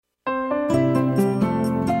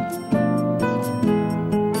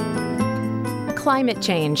climate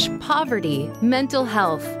change, poverty, mental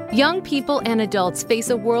health, young people and adults face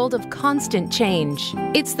a world of constant change.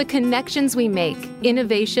 It's the connections we make,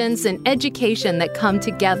 innovations, and education that come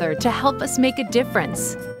together to help us make a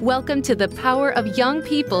difference. Welcome to the Power of Young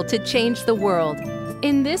People to Change the World.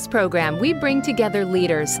 In this program, we bring together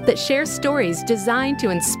leaders that share stories designed to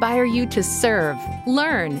inspire you to serve,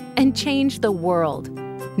 learn, and change the world.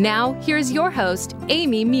 Now, here's your host,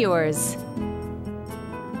 Amy Muirs.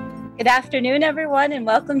 Good afternoon, everyone, and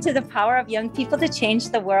welcome to the Power of Young People to Change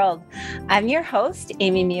the World. I'm your host,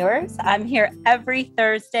 Amy Muirs. I'm here every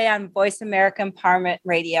Thursday on Voice America Empowerment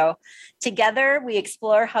Radio. Together, we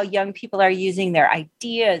explore how young people are using their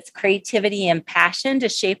ideas, creativity, and passion to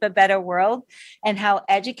shape a better world, and how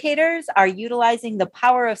educators are utilizing the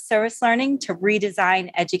power of service learning to redesign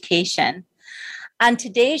education. On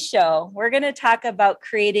today's show, we're going to talk about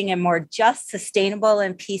creating a more just, sustainable,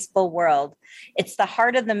 and peaceful world. It's the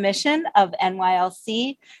heart of the mission of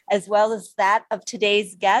NYLC, as well as that of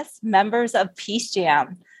today's guests, members of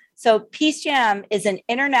PeaceJam. So PeaceJam is an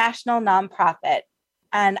international nonprofit,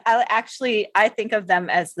 and I think of them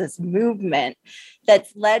as this movement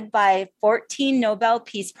that's led by 14 Nobel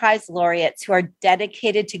Peace Prize laureates who are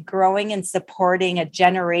dedicated to growing and supporting a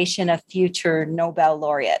generation of future Nobel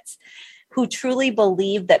laureates who truly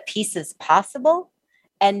believe that peace is possible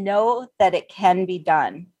and know that it can be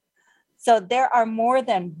done. So there are more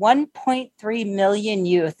than 1.3 million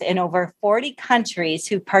youth in over 40 countries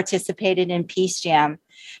who participated in PeaceJam,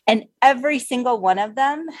 and every single one of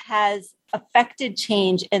them has affected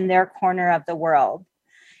change in their corner of the world.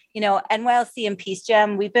 You know, NYLC and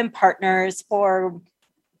PeaceJam, we've been partners for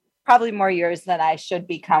probably more years than I should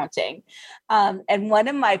be counting. And one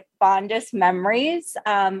of my fondest memories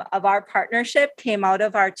of our partnership came out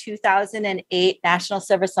of our 2008 National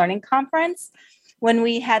Service Learning Conference, when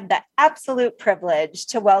we had the absolute privilege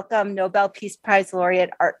to welcome Nobel Peace Prize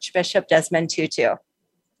laureate Archbishop Desmond Tutu.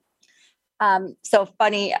 So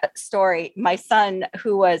funny story, my son,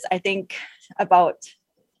 who was, I think, about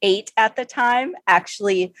 8 at the time,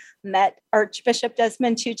 actually met Archbishop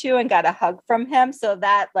Desmond Tutu and got a hug from him. So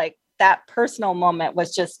that personal moment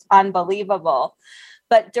was just unbelievable.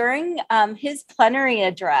 But during his plenary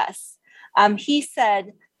address, he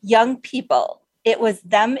said, young people, it was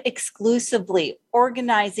them exclusively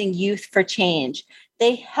organizing youth for change.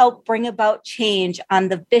 They helped bring about change on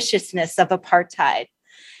the viciousness of apartheid.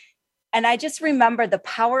 And I just remember the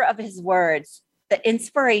power of his words, the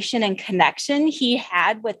inspiration and connection he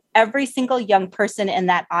had with every single young person in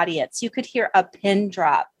that audience. You could hear a pin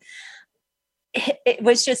drop. It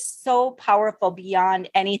was just so powerful beyond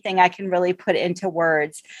anything I can really put into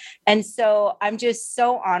words. And so I'm just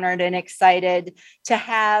so honored and excited to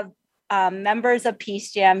have members of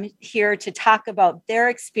PeaceJam here to talk about their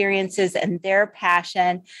experiences and their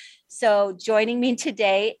passion. So joining me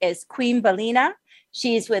today is Queen Belina.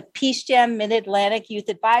 She's with PeaceJam Mid-Atlantic Youth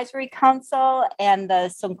Advisory Council and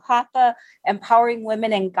the Sonkofa Empowering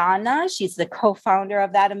Women in Ghana. She's the co-founder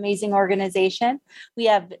of that amazing organization. We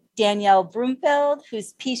have Danielle Broomfield,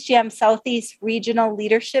 who's PeaceJam Southeast Regional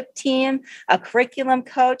Leadership Team, a curriculum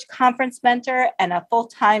coach, conference mentor, and a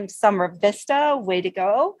full-time Summer Vista. Way to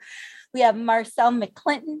go. We have Marcel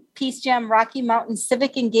McClinton, PeaceJam Rocky Mountain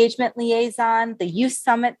Civic Engagement Liaison, the Youth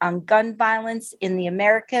Summit on Gun Violence in the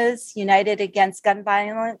Americas, United Against Gun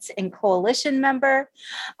Violence and Coalition member.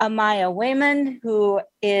 Amaya Wayman, who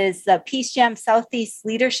is the PeaceJam Southeast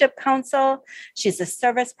Leadership Council. She's a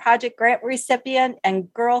Service Project Grant recipient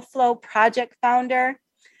and Girl Flow Project founder.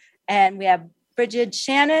 And we have Bridget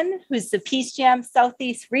Shannon, who's the PeaceJam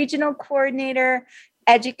Southeast Regional Coordinator,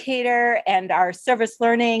 educator, and our service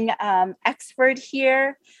learning expert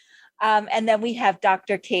here. And then we have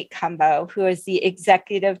Dr. Kate Cumbo, who is the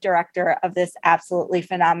executive director of this absolutely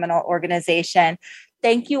phenomenal organization.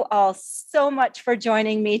 Thank you all so much for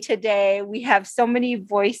joining me today. We have so many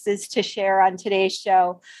voices to share on today's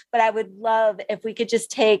show, but I would love if we could just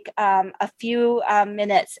take a few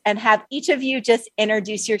minutes and have each of you just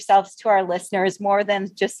introduce yourselves to our listeners, more than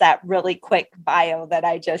just that really quick bio that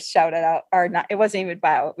I just shouted out, or not, it wasn't even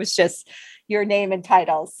bio, it was just your name and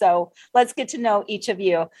title. So let's get to know each of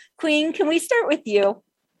you. Queen, can we start with you?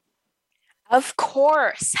 Of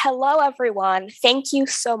course. Hello, everyone. Thank you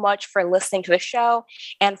so much for listening to the show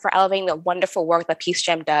and for elevating the wonderful work that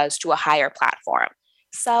PeaceJam does to a higher platform.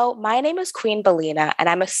 So my name is Queen Belina, and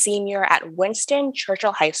I'm a senior at Winston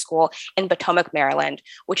Churchill High School in Potomac, Maryland,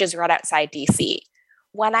 which is right outside DC.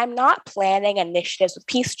 When I'm not planning initiatives with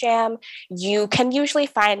PeaceJam, you can usually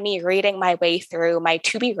find me reading my way through my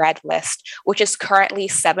to-be-read list, which is currently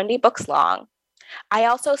 70 books long. I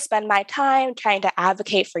also spend my time trying to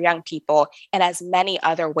advocate for young people in as many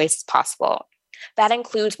other ways as possible. That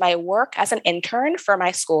includes my work as an intern for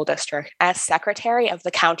my school district as secretary of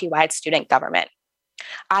the countywide student government.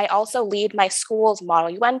 I also lead my school's Model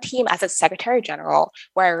UN team as its Secretary General,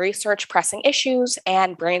 where I research pressing issues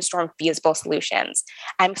and brainstorm feasible solutions.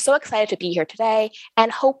 I'm so excited to be here today,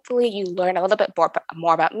 and hopefully you learn a little bit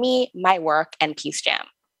more about me, my work, and PeaceJam.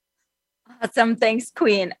 Awesome. Thanks,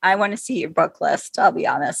 Queen. I want to see your book list, I'll be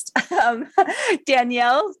honest.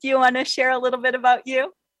 Danielle, do you want to share a little bit about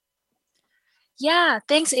you? Yeah,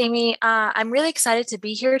 thanks, Amy. I'm really excited to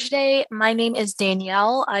be here today. My name is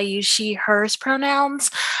Danielle. I use she, hers pronouns.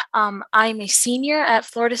 I'm a senior at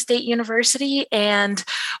Florida State University, and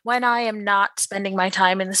when I am not spending my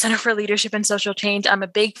time in the Center for Leadership and Social Change, I'm a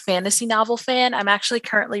big fantasy novel fan. I'm actually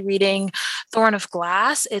currently reading Thorn of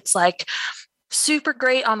Glass. It's like super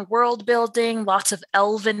great on world building, lots of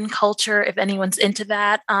elven culture, if anyone's into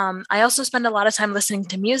that. I also spend a lot of time listening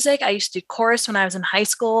to music. I used to do chorus when I was in high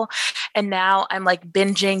school, and now I'm like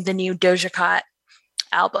binging the new Doja Cat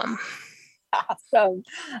album. Awesome.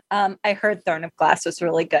 I heard Thorn of Glass was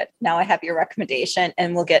really good. Now I have your recommendation,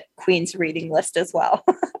 and we'll get Queen's reading list as well.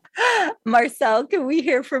 Marcel, can we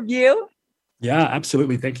hear from you? Yeah,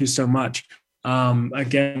 absolutely. Thank you so much.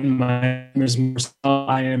 Again, my name is Marcel.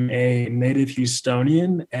 I am a native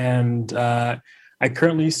Houstonian, and I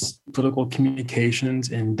currently study political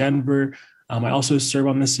communications in Denver. I also serve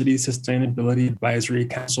on the city's Sustainability Advisory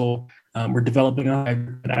Council. We're developing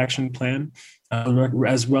a action plan,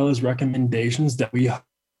 as well as recommendations that we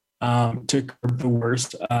to curb the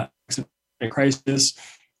worst crisis.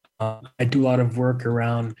 I do a lot of work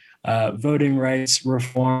around voting rights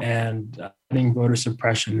reform and voter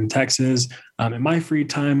suppression in Texas. In my free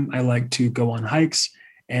time, I like to go on hikes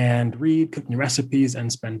and read cooking recipes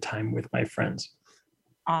and spend time with my friends.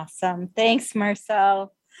 Awesome. Thanks,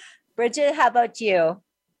 Marcel. Bridget, how about you?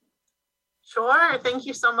 Sure. Thank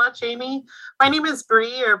you so much, Amy. My name is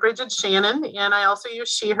Bree, or Bridget Shannon, and I also use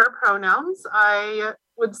she, her pronouns. I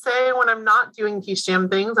would say when I'm not doing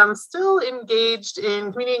PeaceJam things, I'm still engaged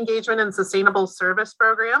in community engagement and sustainable service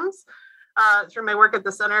programs through my work at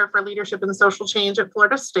the Center for Leadership and Social Change at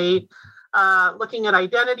Florida State, looking at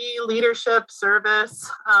identity, leadership, service.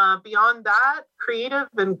 Beyond that, creative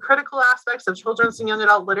and critical aspects of children's and young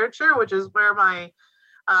adult literature, which is where my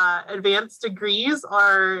advanced degrees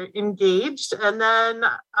are engaged. And then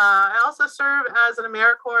I also serve as an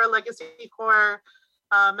AmeriCorps Legacy Corps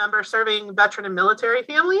member serving veteran and military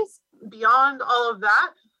families. Beyond all of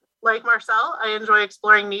that, like Marcel, I enjoy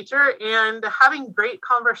exploring nature and having great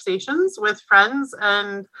conversations with friends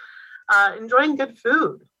and enjoying good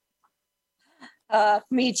food.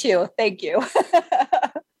 Me too. Thank you.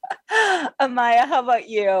 Amaya, how about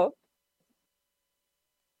you?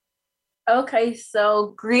 Okay,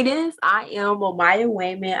 so greetings. I am Amaya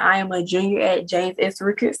Wayman. I am a junior at James S.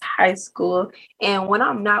 Ricketts High School. And when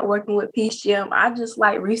I'm not working with PeaceJam, I just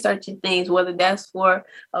like researching things, whether that's for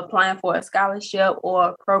applying for a scholarship or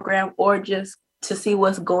a program, or just to see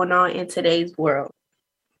what's going on in today's world.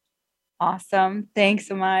 Awesome. Thanks,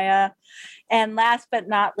 Amaya. And last but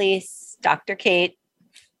not least, Dr. Kate.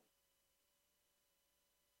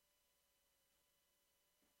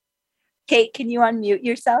 Kate, can you unmute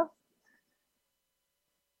yourself?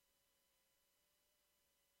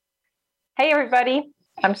 Hey, everybody.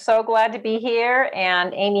 I'm so glad to be here.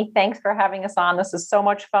 And Amy, thanks for having us on. This is so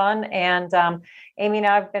much fun. And Amy and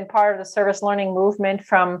I have been part of the service learning movement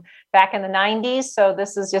from back in the 90s. So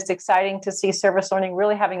this is just exciting to see service learning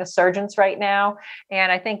really having a surgence right now.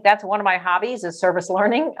 And I think that's one of my hobbies is service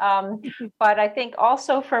learning. But I think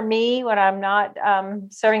also for me, when I'm not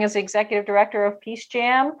serving as the executive director of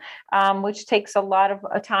PeaceJam, which takes a lot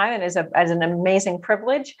of time and is an amazing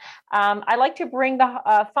privilege, I like to bring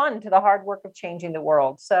the fun to the hard work of changing the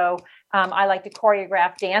world. So I like to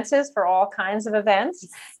choreograph dances for all kinds of events.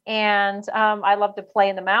 And I love to play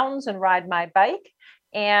in the mountains and ride my bike.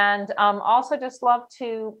 And also just love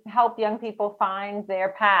to help young people find their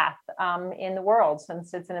path in the world,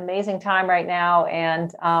 since it's an amazing time right now.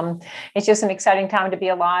 And it's just an exciting time to be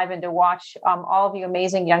alive and to watch all of you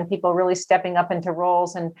amazing young people really stepping up into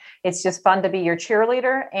roles. And it's just fun to be your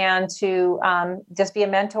cheerleader and to just be a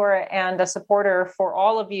mentor and a supporter for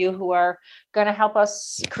all of you who are going to help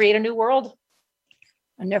us create a new world.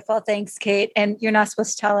 Wonderful. Thanks, Kate. And you're not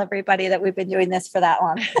supposed to tell everybody that we've been doing this for that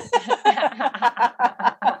long.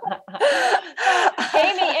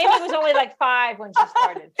 Amy was only like 5 when she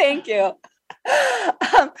started. Thank you.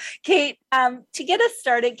 Kate, to get us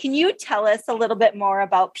started, can you tell us a little bit more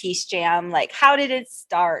about PeaceJam? Like, how did it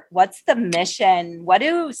start? What's the mission? What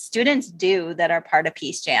do students do that are part of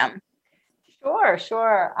PeaceJam?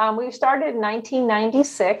 Sure. We started in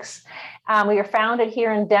 1996. We were founded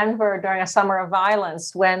here in Denver during a summer of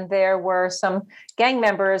violence when there were some gang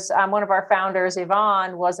members. One of our founders,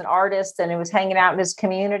 Yvonne, was an artist and he was hanging out in his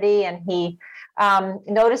community, and he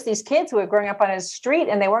noticed these kids who were growing up on his street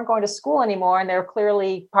and they weren't going to school anymore, and they were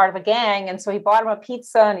clearly part of a gang. And so he bought him a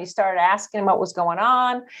pizza and he started asking him what was going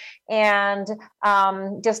on, and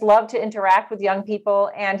just loved to interact with young people.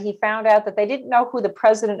 And he found out that they didn't know who the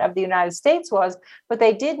president of the United States was, but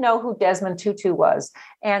they did know who Desmond Tutu was.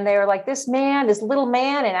 And they were like, this little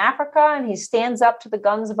man in Africa, and he stands up to the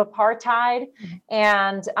guns of apartheid.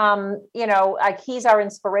 And, like he's our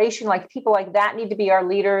inspiration, like people like that need to be our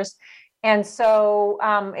leaders. And so,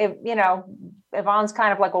 Yvonne's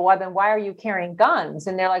kind of like, well, then why are you carrying guns?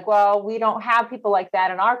 And they're like, well, we don't have people like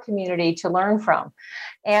that in our community to learn from.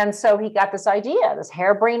 And so he got this idea, this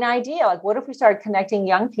harebrained idea, like, what if we started connecting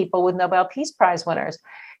young people with Nobel Peace Prize winners?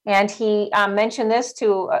 And he mentioned this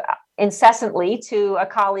incessantly to a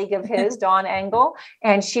colleague of his, Dawn Engel.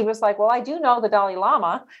 And she was like, well, I do know the Dalai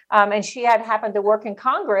Lama. And she had happened to work in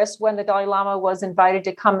Congress when the Dalai Lama was invited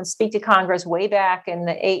to come and speak to Congress way back in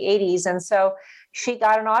the 80s. And so she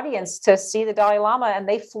got an audience to see the Dalai Lama, and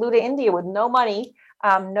they flew to India with no money,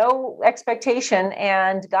 no expectation,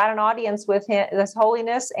 and got an audience with him, His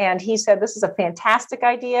Holiness. And he said, this is a fantastic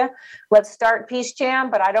idea. Let's start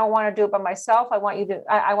PeaceJam, but I don't want to do it by myself. I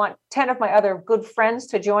want 10 of my other good friends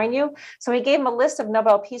to join you. So he gave him a list of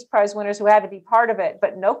Nobel Peace Prize winners who had to be part of it,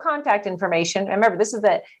 but no contact information. And remember, this is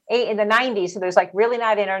in the 90s. So there's like really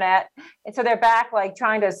not internet. And so they're back like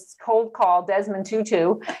trying to cold call Desmond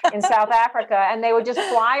Tutu in South Africa. And they would just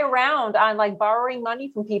fly around on like borrowing money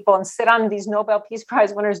from people and sit on these Nobel Peace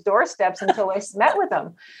Prize winners' doorsteps until they met with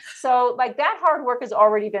them. So like that hard work has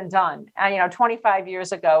already been done, 25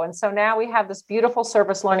 years ago. And so now we have this beautiful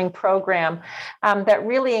service learning program that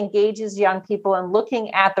really engages young people in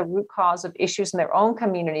looking at the root cause of issues in their own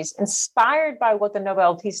communities, inspired by what the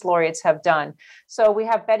Nobel Peace Laureates have done. So we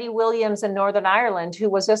have Betty Williams in Northern Ireland, who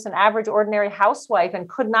was just an average, ordinary housewife and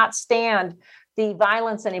could not stand the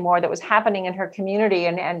violence anymore that was happening in her community,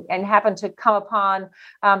 and happened to come upon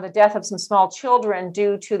the death of some small children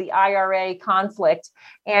due to the IRA conflict.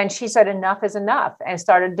 And she said, enough is enough, and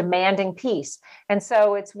started demanding peace. And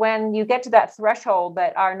so it's when you get to that threshold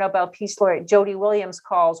that our Nobel Peace Laureate Jody Williams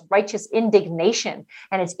calls righteous indignation,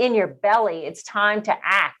 and it's in your belly. It's time to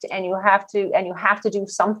act, and you have to do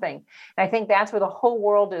something. And I think that's where the whole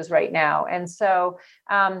world is right now. And so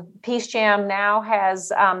PeaceJam now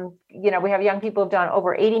has, we have young people who've done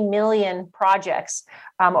over 80 million projects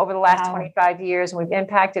over the last 25 years, and we've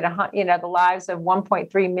impacted the lives of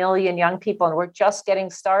 1.3 million young people, and we're just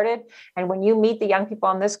getting started. And when you meet the young people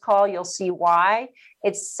on this call, you'll see why.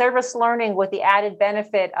 It's service learning with the added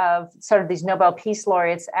benefit of sort of these Nobel Peace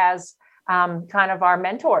Laureates as kind of our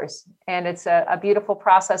mentors. And it's a beautiful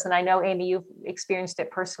process. And I know, Amy, you've experienced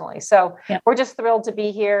it personally. So We're just thrilled to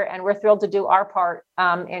be here, and we're thrilled to do our part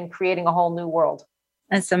in creating a whole new world.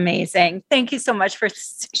 That's amazing. Thank you so much for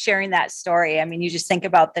sharing that story. I mean, you just think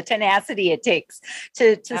about the tenacity it takes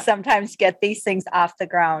to sometimes get these things off the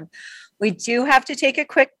ground. We do have to take a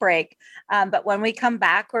quick break, but when we come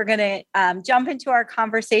back, we're going to jump into our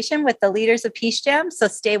conversation with the leaders of PeaceJam. So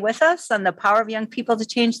stay with us on the power of young people to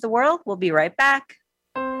change the world. We'll be right back.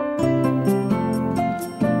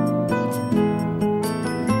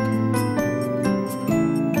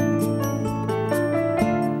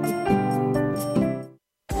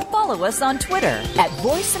 Follow us on Twitter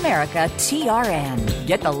 @VoiceAmericaTRN.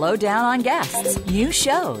 Get the lowdown on guests, new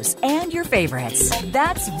shows, and your favorites.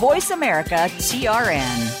 That's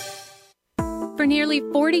VoiceAmericaTRN. For nearly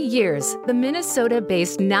 40 years, the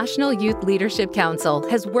Minnesota-based National Youth Leadership Council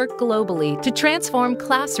has worked globally to transform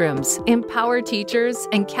classrooms, empower teachers,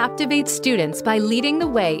 and captivate students by leading the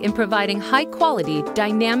way in providing high-quality,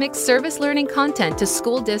 dynamic service learning content to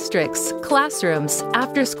school districts, classrooms,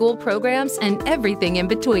 after-school programs, and everything in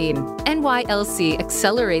between. NYLC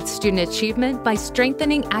accelerates student achievement by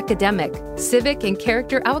strengthening academic, civic, and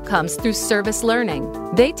character outcomes through service learning.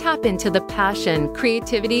 They tap into the passion,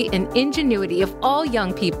 creativity, and ingenuity of all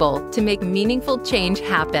young people to make meaningful change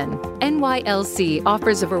happen. NYLC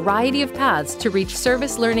offers a variety of paths to reach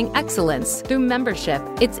service learning excellence through membership,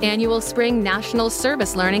 its annual Spring National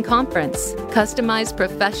Service Learning Conference, customized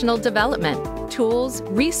professional development, tools,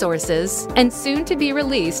 resources, and soon to be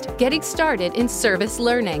released Getting Started in Service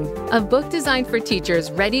Learning, a book designed for teachers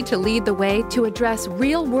ready to lead the way to address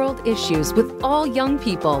real-world issues with all young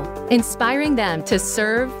people, inspiring them to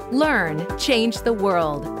serve, learn, change the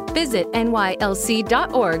world. Visit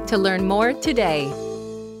nylc.org to learn more today.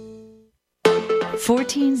 For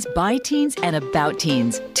teens, by teens, and about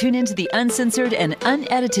teens. Tune into the uncensored and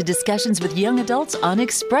unedited discussions with young adults on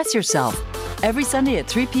Express Yourself. Every Sunday at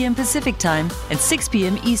 3 p.m. Pacific Time and 6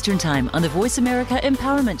 p.m. Eastern Time on the Voice America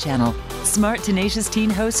Empowerment Channel. Smart, tenacious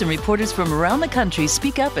teen hosts and reporters from around the country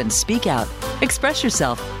speak up and speak out. Express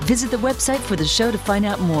Yourself. Visit the website for the show to find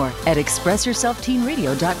out more at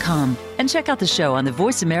expressyourselfteenradio.com. And check out the show on the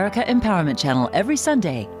Voice America Empowerment Channel every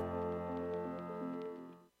Sunday.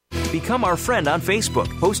 Become our friend on Facebook.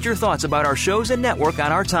 Post your thoughts about our shows and network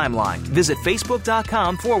on our timeline. Visit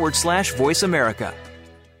facebook.com/Voice America.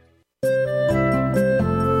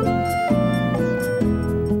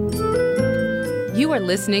 You are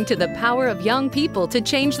listening to The Power of Young People to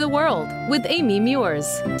Change the World with Amy Muirs.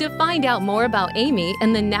 To find out more about Amy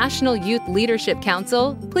and the National Youth Leadership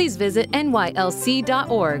Council, please visit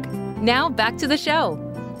nylc.org. Now back to the show.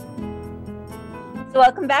 So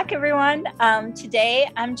welcome back, everyone. Today,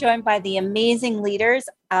 I'm joined by the amazing leaders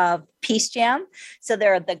of PeaceJam. So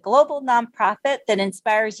they're the global nonprofit that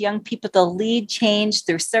inspires young people to lead change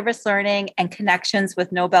through service learning and connections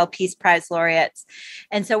with Nobel Peace Prize laureates.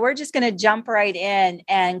 And so we're just going to jump right in.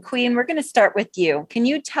 And Queen, we're going to start with you. Can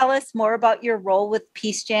you tell us more about your role with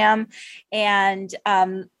PeaceJam and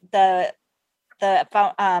the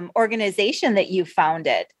organization that you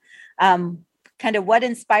founded? Kind of what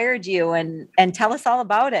inspired you and tell us all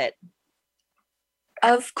about it.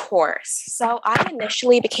 Of course. So I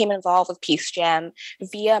initially became involved with PeaceJam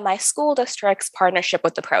via my school district's partnership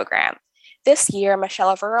with the program. This year,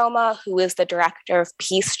 Michelle Veroma, who is the director of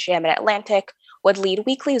PeaceJam in Atlantic, would lead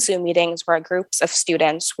weekly Zoom meetings where groups of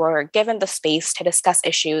students were given the space to discuss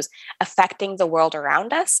issues affecting the world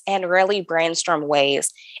around us and really brainstorm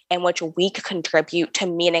ways in which we could contribute to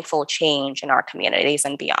meaningful change in our communities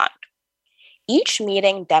and beyond. Each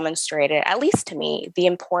meeting demonstrated, at least to me, the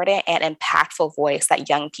important and impactful voice that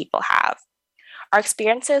young people have. Our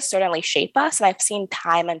experiences certainly shape us, and I've seen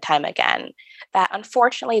time and time again that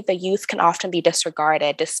unfortunately the youth can often be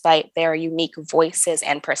disregarded despite their unique voices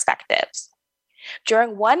and perspectives.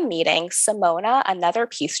 During one meeting, Simona, another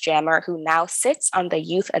PeaceJammer who now sits on the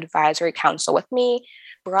Youth Advisory Council with me,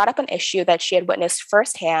 brought up an issue that she had witnessed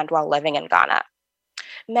firsthand while living in Ghana.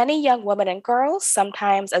 Many young women and girls,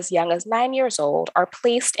 sometimes as young as 9 years old, are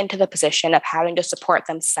placed into the position of having to support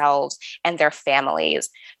themselves and their families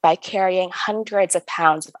by carrying hundreds of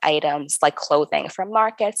pounds of items like clothing from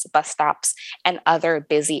markets, bus stops, and other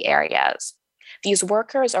busy areas. These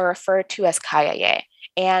workers are referred to as kayaye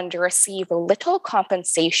and receive little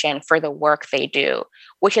compensation for the work they do,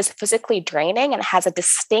 which is physically draining and has a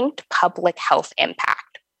distinct public health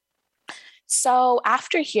impact. So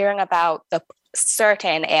after hearing about the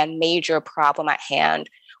certain and major problem at hand,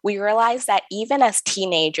 we realized that even as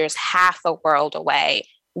teenagers half a world away,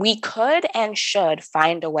 we could and should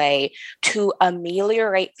find a way to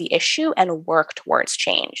ameliorate the issue and work towards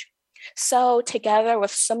change. So together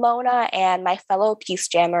with Simona and my fellow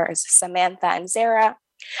PeaceJammers, Samantha and Zara,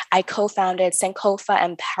 I co-founded Sankofa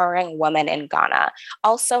Empowering Women in Ghana,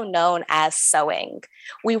 also known as Sewing.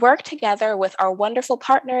 We work together with our wonderful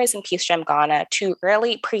partners in PeaceJam Ghana to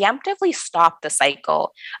really preemptively stop the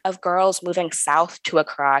cycle of girls moving south to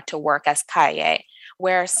Accra to work as kaye,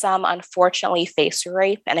 where some unfortunately face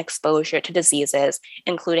rape and exposure to diseases,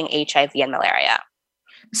 including HIV and malaria.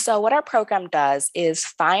 So what our program does is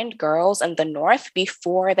find girls in the north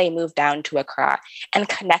before they move down to Accra and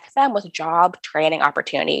connect them with job training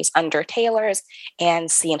opportunities under tailors and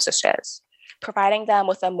seamstresses, providing them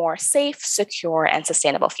with a more safe, secure, and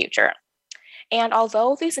sustainable future. And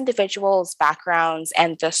although these individuals' backgrounds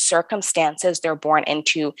and the circumstances they're born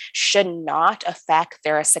into should not affect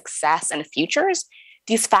their success and futures,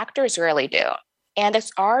 these factors really do. And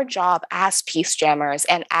it's our job as PeaceJammers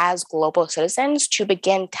and as global citizens to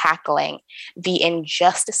begin tackling the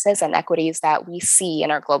injustices and inequities that we see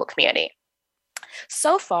in our global community.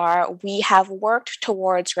 So far, we have worked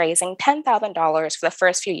towards raising $10,000 for the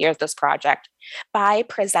first few years of this project by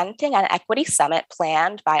presenting an equity summit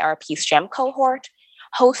planned by our PeaceJam cohort,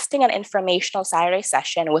 hosting an informational Saturday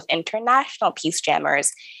session with international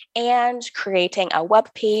PeaceJammers, and creating a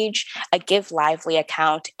webpage, a Give Lively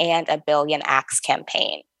account, and a Billion Acts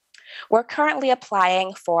campaign. We're currently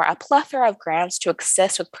applying for a plethora of grants to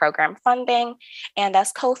assist with program funding, and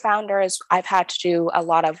as co-founders, I've had to do a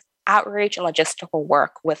lot of outreach and logistical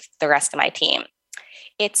work with the rest of my team.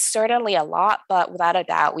 It's certainly a lot, but without a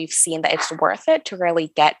doubt, we've seen that it's worth it to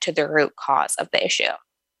really get to the root cause of the issue.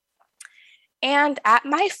 And at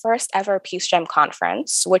my first ever PeaceJam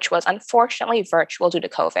conference, which was unfortunately virtual due to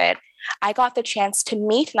COVID, I got the chance to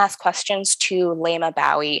meet and ask questions to Lema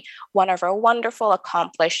Bowie, one of our wonderful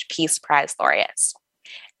accomplished Peace Prize laureates.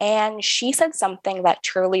 And she said something that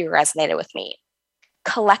truly resonated with me.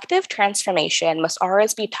 Collective transformation must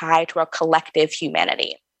always be tied to a collective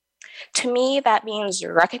humanity. To me, that means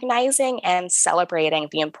recognizing and celebrating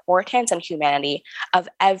the importance and humanity of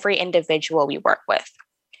every individual we work with.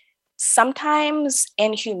 Sometimes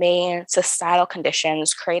inhumane societal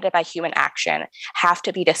conditions created by human action have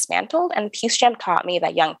to be dismantled, and PeaceJam taught me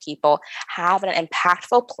that young people have an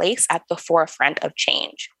impactful place at the forefront of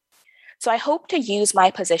change. So I hope to use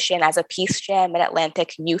my position as a PeaceJam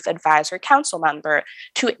Mid-Atlantic Youth Advisory Council member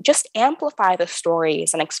to just amplify the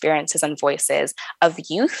stories and experiences and voices of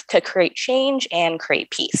youth to create change and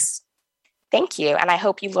create peace. Thank you, and I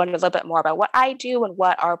hope you learned a little bit more about what I do and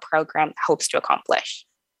what our program hopes to accomplish.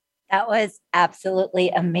 That was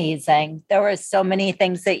absolutely amazing. There were so many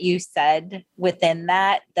things that you said within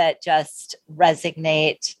that just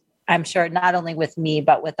resonate, I'm sure, not only with me,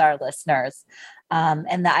 but with our listeners.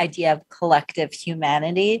 And the idea of collective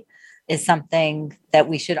humanity is something that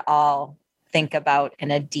we should all think about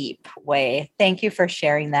in a deep way. Thank you for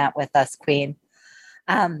sharing that with us, Queen.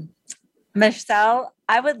 Michelle,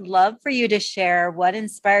 I would love for you to share what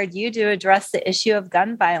inspired you to address the issue of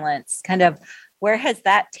gun violence. Kind of where has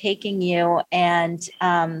that taken you? And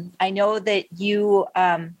I know that you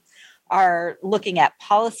are looking at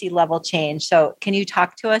policy level change. So can you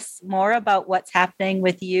talk to us more about what's happening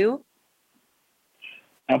with you?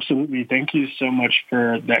 Absolutely. Thank you so much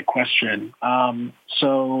for that question.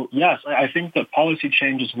 So yes, I think that policy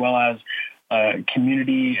change as well as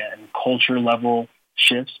community and culture level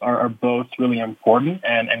shifts are both really important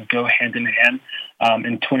and go hand in hand.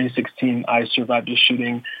 In 2016, I survived a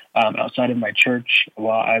shooting outside of my church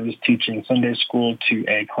while I was teaching Sunday school to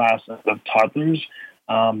a class of toddlers.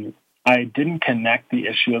 I didn't connect the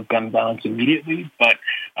issue of gun violence immediately, but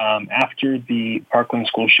after the Parkland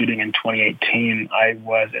school shooting in 2018, I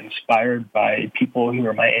was inspired by people who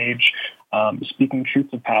were my age, speaking truth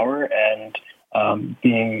to power and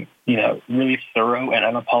being, really thorough and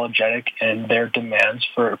unapologetic in their demands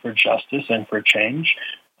for justice and for change.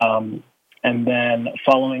 And then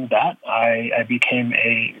following that, I became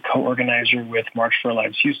a co-organizer with March for Our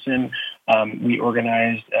Lives Houston. We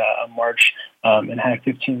organized a march and had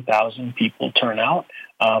 15,000 people turn out.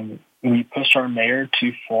 We pushed our mayor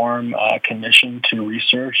to form a commission to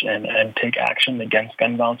research and take action against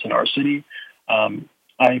gun violence in our city.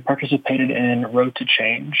 I participated in Road to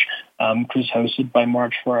Change, which was hosted by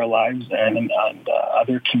March for Our Lives and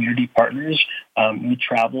other community partners. We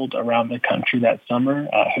traveled around the country that summer,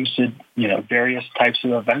 hosted various types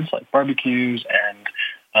of events like barbecues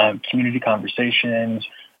and community conversations.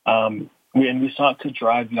 We sought to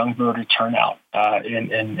drive young voter turnout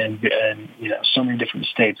in so many different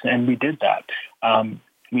states, and we did that.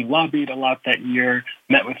 We lobbied a lot that year,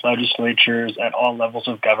 met with legislatures at all levels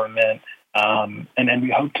of government. And then we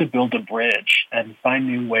hope to build a bridge and find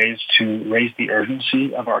new ways to raise the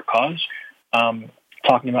urgency of our cause.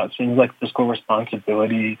 Talking about things like fiscal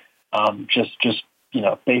responsibility, just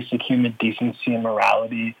basic human decency and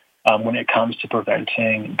morality when it comes to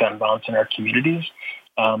preventing gun violence in our communities.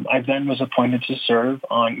 I then was appointed to serve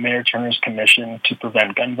on Mayor Turner's commission to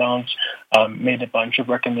prevent gun violence, made a bunch of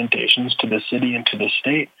recommendations to the city and to the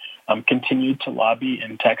state, continued to lobby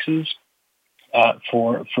in Texas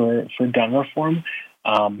for gun reform.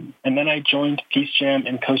 And then I joined PeaceJam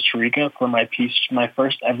in Costa Rica for my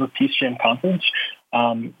first ever PeaceJam conference.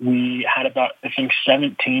 We had about,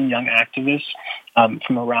 17 young activists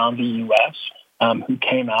from around the U.S. Who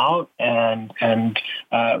came out, and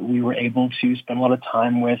we were able to spend a lot of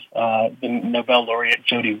time with the Nobel laureate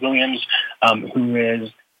Jody Williams, who is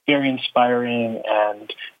very inspiring,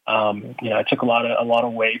 and I took a lot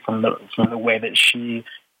away from the way that she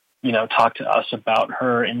talked to us about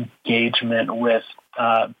her engagement with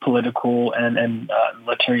political and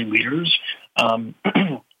military leaders.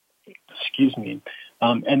 Excuse me.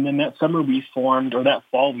 And then that fall we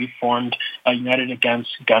formed United Against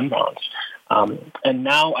Gun Violence. And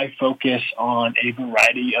now I focus on a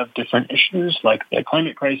variety of different issues like the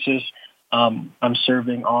climate crisis. I'm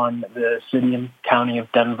serving on the City and County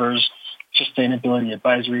of Denver's Sustainability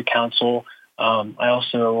Advisory Council. I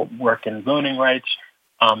also work in voting rights.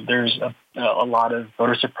 There's a lot of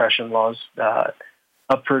voter suppression laws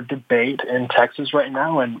up for debate in Texas right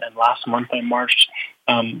now. And last month I marched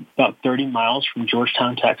about 30 miles from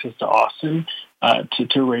Georgetown, Texas to Austin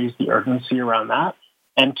to raise the urgency around that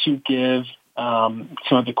and to give some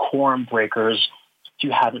of the quorum breakers, if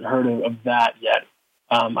you haven't heard of that yet.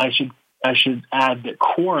 I should add that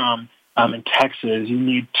quorum in Texas, you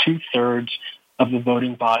need 2/3 of the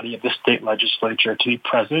voting body of the state legislature to be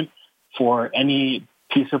present for any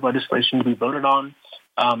piece of legislation to be voted on.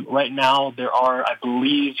 Right now, there are, I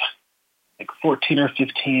believe, like 14 or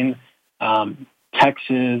 15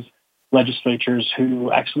 Texas legislatures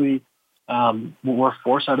who actually were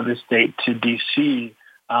forced out of the state to D.C.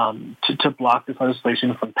 To block this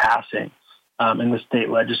legislation from passing in the state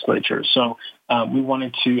legislature. So we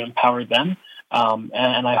wanted to empower them,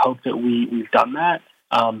 and I hope that we've done that.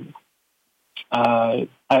 I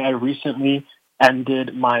recently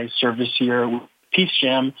ended my service year with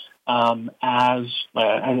PeaceJam as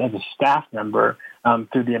a staff member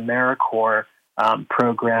through the AmeriCorps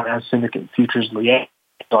program as Civic Futures Liaison.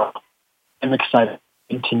 So I'm excited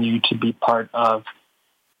to continue to be part of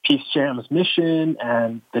PeaceJam's mission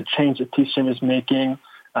and the change that PeaceJam is making.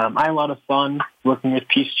 I had a lot of fun working with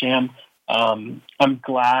PeaceJam. I'm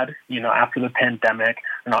glad, after the pandemic,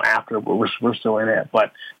 not after, but we're still in it,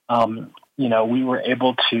 but, we were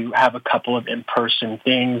able to have a couple of in-person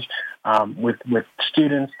things with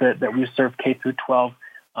students that we serve K through 12.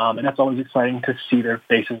 And that's always exciting to see their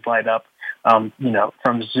faces light up,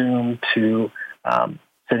 from Zoom to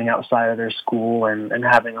sitting outside of their school and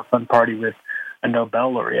having a fun party with a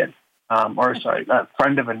Nobel laureate, a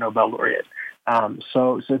friend of a Nobel laureate.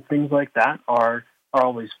 So things like that are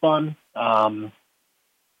always fun.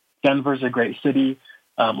 Denver's a great city.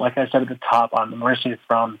 Like I said at the top, I'm originally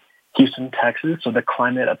from Houston, Texas, so the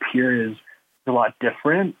climate up here is a lot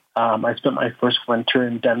different. I spent my first winter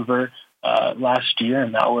in Denver last year,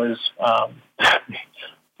 and that was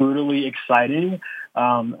brutally exciting.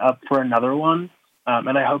 Up for another one,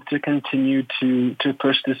 and I hope to continue to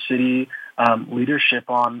push the city leadership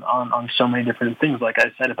on so many different things. Like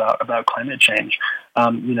I said about climate change,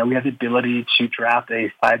 we have the ability to draft a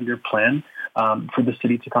 5-year plan for the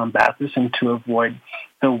city to combat this and to avoid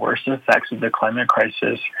the worst effects of the climate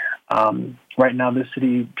crisis. Right now, the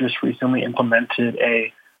city just recently implemented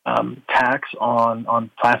a tax on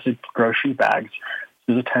plastic grocery bags.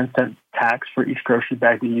 There's a 10-cent tax for each grocery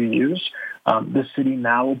bag that you use. The city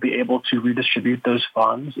now will be able to redistribute those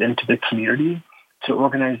funds into the community to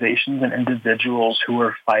organizations and individuals who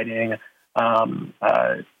are fighting,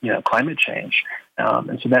 climate change.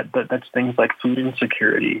 And so that's things like food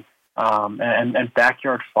insecurity and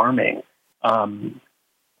backyard farming.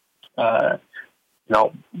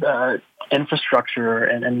 Infrastructure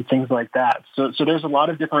and things like that. So there's a lot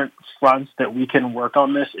of different fronts that we can work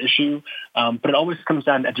on this issue, but it always comes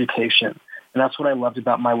down to education. And that's what I loved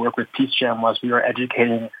about my work with PeaceJam was we were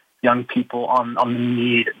educating young people on the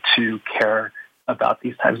need to care about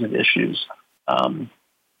these types of issues. And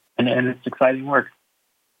it's exciting work.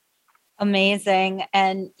 Amazing.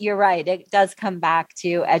 And you're right. It does come back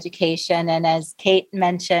to education. And as Kate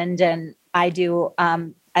mentioned, and I do,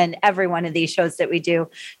 and every one of these shows that we do,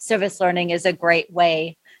 service learning is a great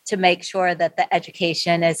way to make sure that the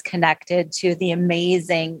education is connected to the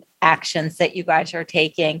amazing actions that you guys are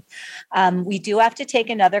taking. We do have to take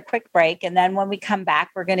another quick break. And then when we come back,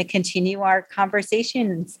 we're going to continue our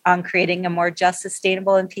conversations on creating a more just,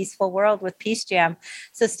 sustainable, and peaceful world with PeaceJam.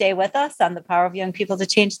 So stay with us on the Power of Young People to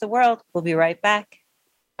Change the World. We'll be right back.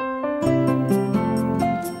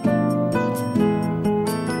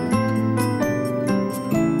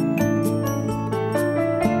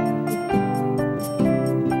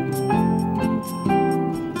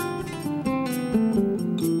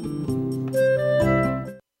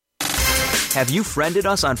 Have you friended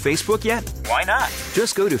us on Facebook yet? Why not?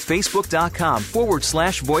 Just go to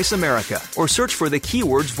facebook.com/Voice America or search for the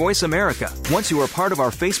keywords Voice America. Once you are part of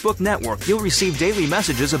our Facebook network, you'll receive daily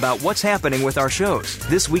messages about what's happening with our shows,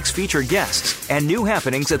 this week's featured guests, and new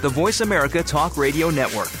happenings at the Voice America Talk Radio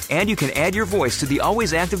Network. And you can add your voice to the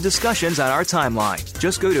always active discussions on our timeline.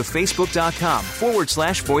 Just go to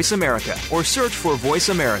facebook.com/Voice America or search for Voice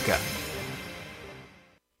America.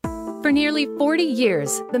 For nearly 40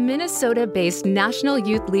 years, the Minnesota-based National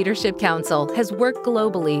Youth Leadership Council has worked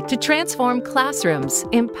globally to transform classrooms,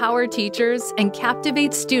 empower teachers, and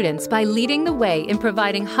captivate students by leading the way in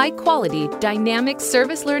providing high-quality, dynamic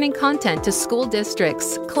service learning content to school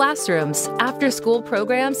districts, classrooms, after-school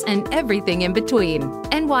programs, and everything in between.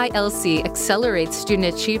 NYLC accelerates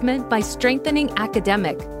student achievement by strengthening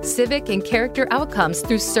academic, civic, and character outcomes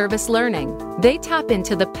through service learning. They tap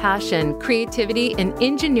into the passion, creativity, and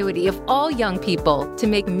ingenuity of all young people to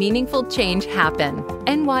make meaningful change happen.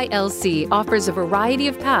 NYLC offers a variety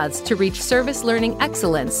of paths to reach service learning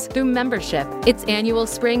excellence through membership, its annual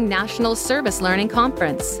Spring National Service Learning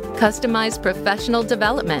Conference, customized professional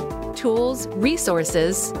development, tools,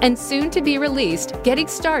 resources, and soon to be released, Getting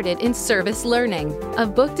Started in Service Learning, a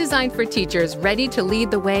book designed for teachers ready to lead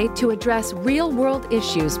the way to address real-world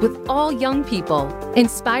issues with all young people,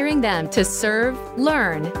 inspiring them to serve,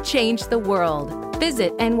 learn, change the world.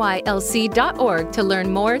 Visit nylc.org to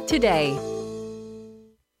learn more today.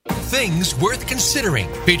 Things Worth Considering,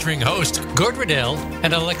 featuring host Gord Riddell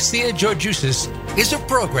and Alexia Georgiousis, is a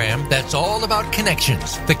program that's all about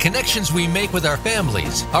connections. The connections we make with our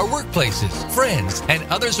families, our workplaces, friends, and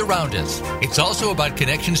others around us. It's also about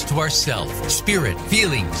connections to ourself, spirit,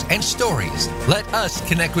 feelings, and stories. Let us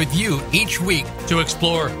connect with you each week to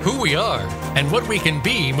explore who we are and what we can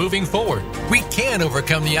be moving forward. We can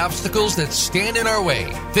overcome the obstacles that stand in our way.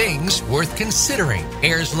 Things Worth Considering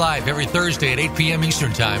airs live every Thursday at 8 p.m.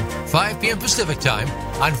 Eastern Time, 5 p.m. Pacific Time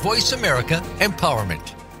on Voice America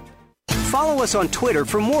Empowerment. Follow us on Twitter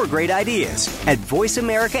for more great ideas at Voice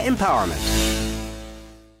America Empowerment.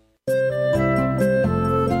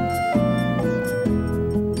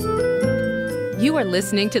 You are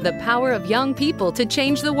listening to The Power of Young People to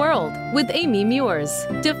Change the World with Amy Muirs.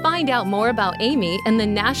 To find out more about Amy and the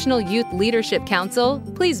National Youth Leadership Council,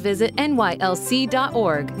 please visit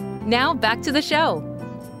nylc.org. Now back to the show.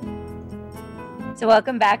 So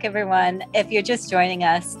welcome back, everyone. If you're just joining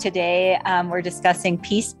us today, we're discussing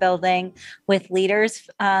peace building with leaders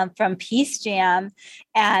from PeaceJam.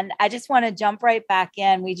 And I just want to jump right back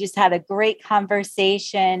in. We just had a great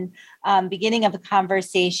conversation, beginning of a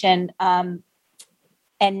conversation. And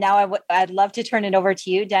now I'd love to turn it over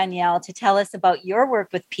to you, Danielle, to tell us about your work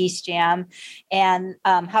with PeaceJam and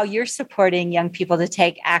how you're supporting young people to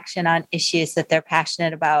take action on issues that they're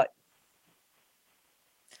passionate about.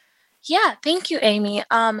 Yeah, thank you, Amy.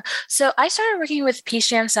 So I started working with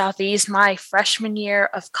PeaceJam Southeast my freshman year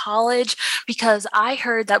of college because I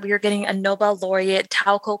heard that we were getting a Nobel laureate,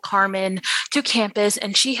 Taukul Karman, to campus,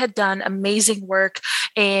 and she had done amazing work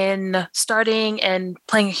in starting and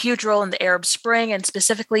playing a huge role in the Arab Spring and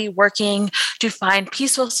specifically working to find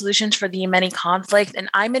peaceful solutions for the Yemeni conflict. And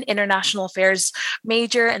I'm an international affairs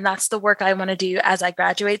major, and that's the work I want to do as I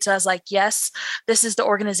graduate. So I was like, yes, this is the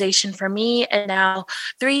organization for me. And now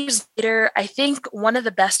 3 years later, I think one of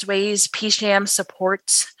the best ways PeaceJam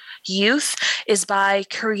supports youth is by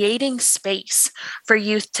creating space for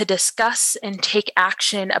youth to discuss and take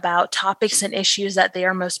action about topics and issues that they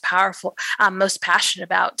are most passionate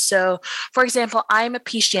about. So, for example, I'm a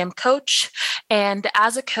PeaceJam coach, and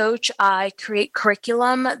as a coach, I create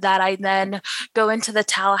curriculum that I then go into the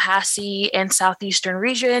Tallahassee and Southeastern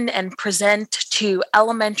region and present to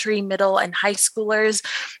elementary, middle, and high schoolers.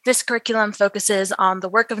 This curriculum focuses on the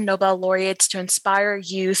work of Nobel laureates to inspire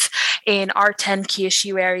youth in our 10 key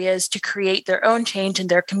issue areas to create their own change in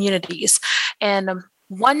their communities. And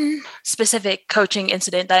one specific coaching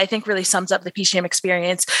incident that I think really sums up the PeaceJam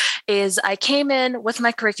experience is I came in with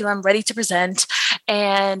my curriculum ready to present,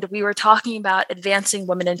 and we were talking about advancing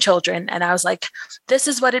women and children. And I was like, this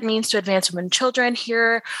is what it means to advance women and children.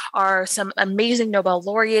 Here are some amazing Nobel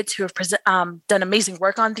laureates who have done amazing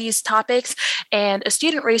work on these topics. And a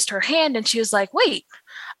student raised her hand and she was like, wait,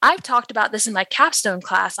 I've talked about this in my capstone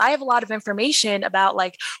class. I have a lot of information about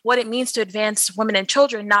like what it means to advance women and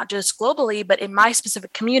children, not just globally, but in my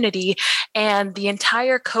specific community. And the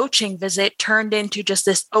entire coaching visit turned into just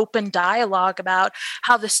this open dialogue about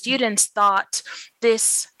how the students thought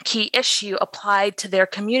this key issue applied to their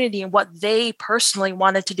community and what they personally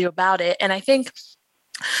wanted to do about it. And I think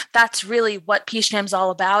that's really what PeaceJam is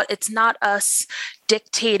all about. It's not us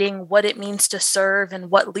dictating what it means to serve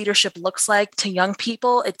and what leadership looks like to young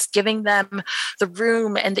people. It's giving them the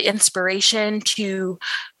room and the inspiration to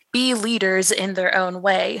be leaders in their own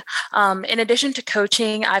way. In addition to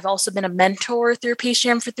coaching, I've also been a mentor through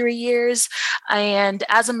PeaceJam for 3 years. And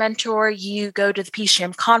as a mentor, you go to the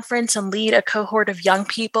PeaceJam conference and lead a cohort of young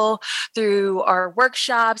people through our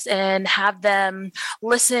workshops and have them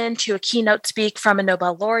listen to a keynote speak from a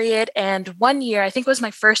Nobel laureate. And one year, I think it was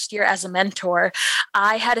my first year as a mentor,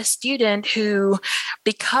 I had a student who,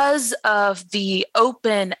 because of the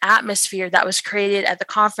open atmosphere that was created at the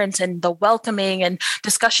conference and the welcoming and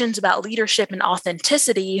discussion about leadership and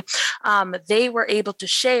authenticity, they were able to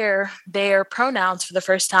share their pronouns for the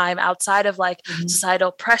first time outside of like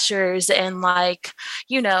societal pressures and like,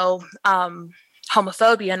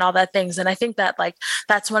 homophobia and all that things. And I think that like,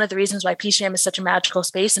 that's one of the reasons why PeaceJam is such a magical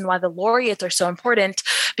space and why the laureates are so important,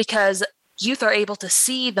 because youth are able to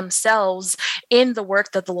see themselves in the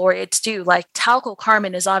work that the laureates do. Like Taukul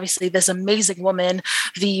Karman is obviously this amazing woman,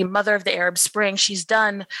 the mother of the Arab Spring. She's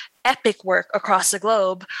done epic work across the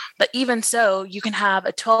globe, but even so, you can have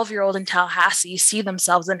a 12-year-old in Tallahassee see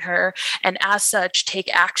themselves in her and as such take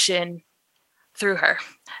action through her.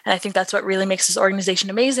 And I think that's what really makes this organization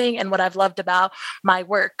amazing and what I've loved about my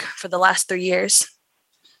work for the last 3 years.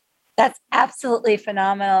 That's absolutely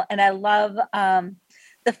phenomenal. And I love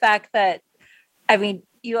the fact that,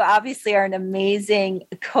 you obviously are an amazing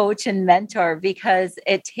coach and mentor, because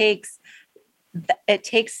it takes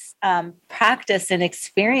practice and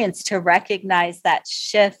experience to recognize that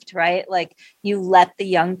shift, right? Like, you let the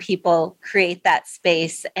young people create that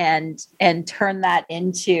space and turn that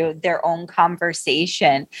into their own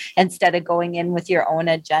conversation instead of going in with your own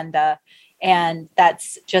agenda. And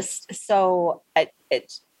that's just so,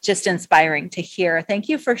 it's just inspiring to hear. Thank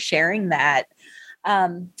you for sharing that.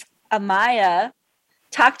 Amaya,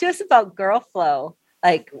 talk to us about Girl Flow.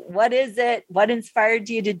 Like, what is it? What inspired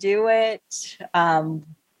you to do it?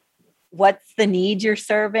 What's the need you're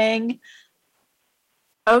serving?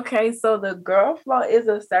 Okay, so the Girl Flow is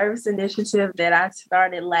a service initiative that I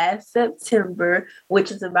started last September, which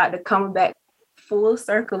is about to come back full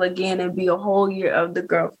circle again and be a whole year of the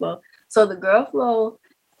Girl Flow. So the Girl Flow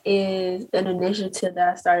is an initiative that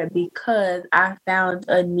I started because I found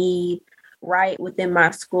a need right within my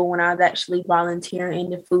school when I was actually volunteering in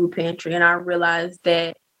the food pantry. And I realized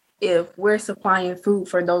that if we're supplying food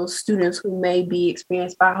for those students who may be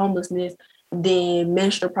experienced by homelessness, then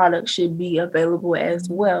menstrual products should be available as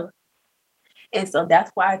well. And so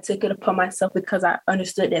that's why I took it upon myself, because I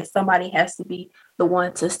understood that somebody has to be the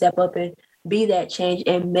one to step up and be that change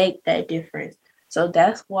and make that difference. So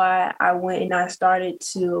that's why I went and I started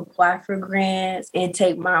to apply for grants and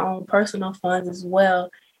take my own personal funds as well,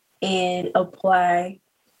 and apply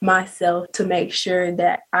myself to make sure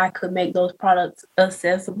that I could make those products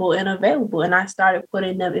accessible and available. And I started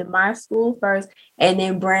putting them in my school first, and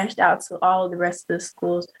then branched out to all of the rest of the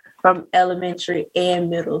schools from elementary and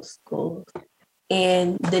middle schools.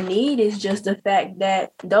 And the need is just the fact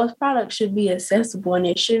that those products should be accessible, and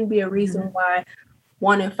it shouldn't be a reason why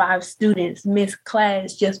 1 in 5 students miss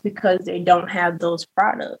class just because they don't have those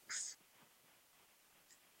products.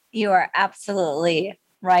 You are absolutely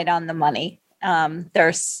right on the money.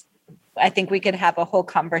 I think we could have a whole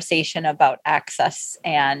conversation about access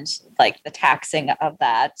and like the taxing of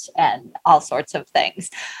that and all sorts of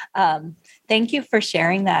things. Thank you for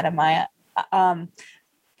sharing that, Amaya.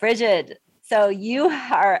 Bridget, so you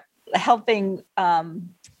are helping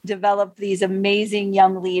develop these amazing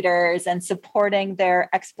young leaders and supporting their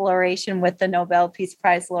exploration with the Nobel Peace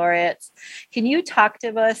Prize laureates. Can you talk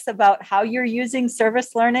to us about how you're using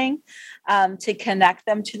service learning to connect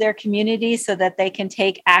them to their community so that they can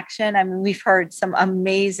take action? I mean, we've heard some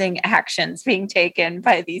amazing actions being taken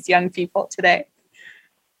by these young people today.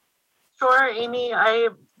 Sure, Amy. I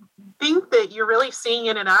think that you're really seeing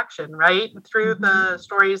it in action, right? Through the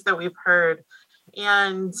stories that we've heard.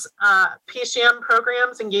 And PeaceJam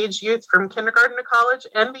programs engage youth from kindergarten to college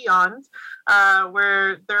and beyond,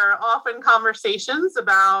 where there are often conversations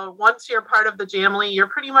about once you're part of the Jamily, you're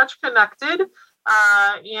pretty much connected.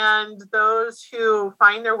 And those who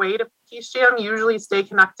find their way to PeaceJam usually stay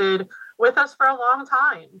connected with us for a long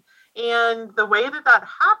time. And the way that that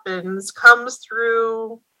happens comes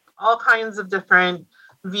through all kinds of different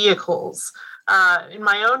vehicles. In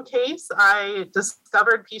my own case, I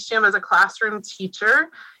discovered PeaceJam as a classroom teacher,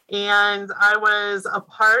 and I was a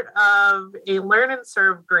part of a Learn and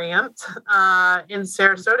Serve grant in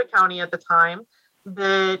Sarasota County at the time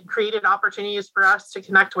that created opportunities for us to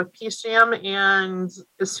connect with PeaceJam. And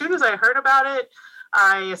as soon as I heard about it,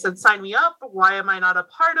 I said, sign me up. Why am I not a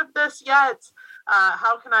part of this yet?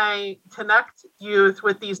 How can I connect youth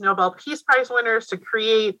with these Nobel Peace Prize winners to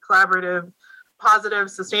create collaborative, positive,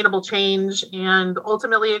 sustainable change, and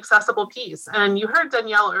ultimately accessible peace? And you heard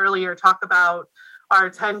Danielle earlier talk about our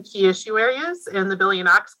 10 key issue areas in the Billion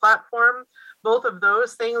Acts platform. Both of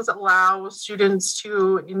those things allow students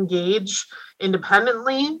to engage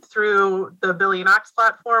independently through the Billion Acts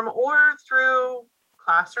platform or through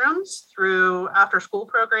classrooms, through after-school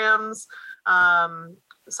programs,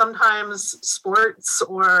 sometimes sports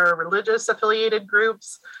or religious affiliated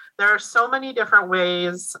groups. There are so many different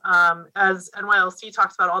ways, as NYLC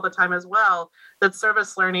talks about all the time as well, that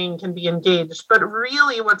service learning can be engaged. But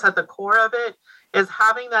really what's at the core of it is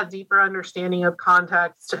having that deeper understanding of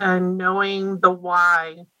context and knowing the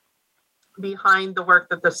why behind the work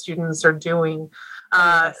that the students are doing.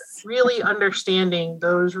 Really understanding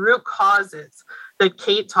those root causes that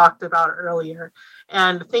Kate talked about earlier,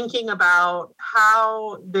 and thinking about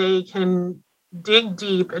how they can dig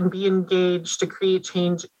deep and be engaged to create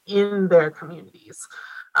change in their communities.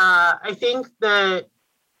 I think that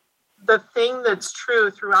the thing that's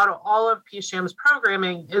true throughout all of PeaceJam's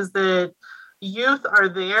programming is that youth are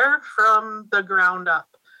there from the ground up.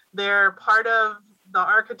 They're part of the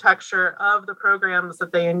architecture of the programs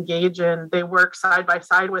that they engage in. They work side by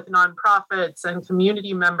side with nonprofits and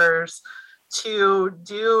community members to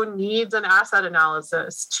do needs and asset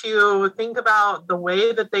analysis, to think about the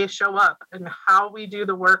way that they show up and how we do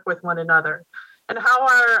the work with one another, and how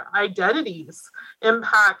our identities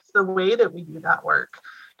impact the way that we do that work.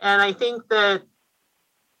 And I think that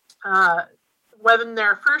when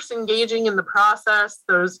they're first engaging in the process,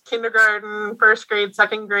 those kindergarten, first grade,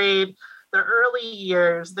 second grade, the early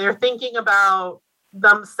years, they're thinking about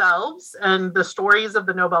themselves and the stories of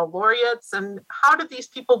the Nobel laureates and how did these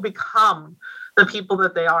people become the people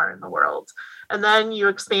that they are in the world. And then you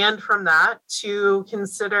expand from that to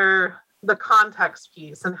consider the context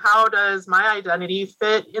piece and how does my identity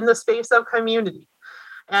fit in the space of community,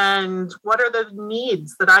 and what are the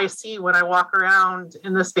needs that I see when I walk around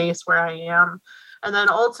in the space where I am. And then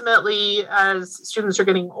ultimately, as students are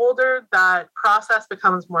getting older, that process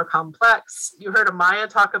becomes more complex. You heard Amaya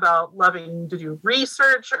talk about loving to do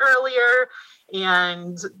research earlier,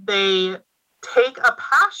 and they take a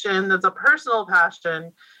passion that's a personal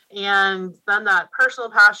passion, and then that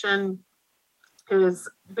personal passion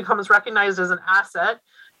becomes recognized as an asset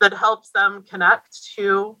that helps them connect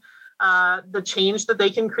to the change that they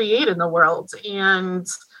can create in the world. And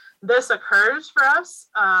this occurs for us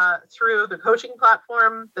through the coaching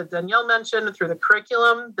platform that Danielle mentioned, through the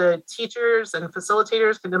curriculum that teachers and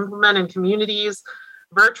facilitators can implement in communities,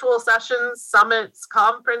 virtual sessions, summits,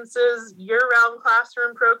 conferences, year-round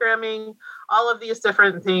classroom programming. All of these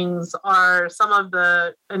different things are some of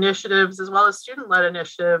the initiatives, as well as student-led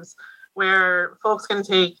initiatives, where folks can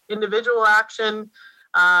take individual action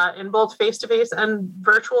in both face-to-face and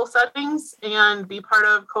virtual settings and be part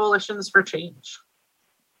of coalitions for change.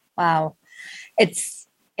 Wow. It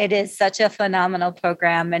is such a phenomenal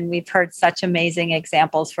program, and we've heard such amazing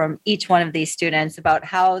examples from each one of these students about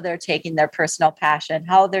how they're taking their personal passion,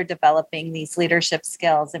 how they're developing these leadership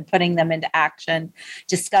skills and putting them into action,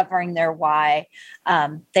 discovering their why.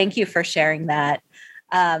 Thank you for sharing that.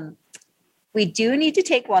 We do need to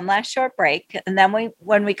take one last short break, and then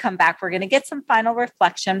when we come back, we're going to get some final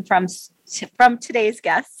reflection from today's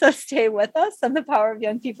guests. So stay with us on the power of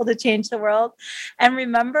young people to change the world. And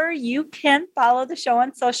remember, you can follow the show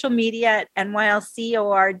on social media at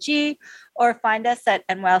NYLC.org or find us at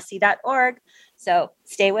nylc.org. So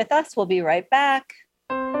stay with us. We'll be right back.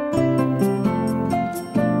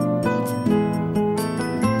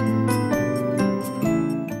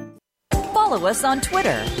 Follow us on Twitter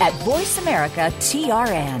at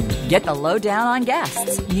VoiceAmericaTRN. Get the lowdown on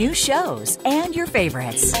guests, new shows, and your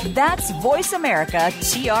favorites. That's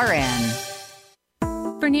VoiceAmericaTRN.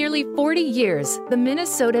 For nearly 40 years, the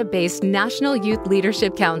Minnesota-based National Youth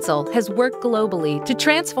Leadership Council has worked globally to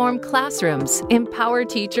transform classrooms, empower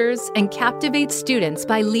teachers, and captivate students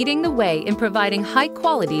by leading the way in providing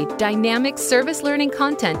high-quality, dynamic service learning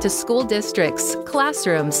content to school districts,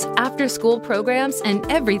 classrooms, after-school programs, and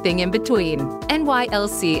everything in between.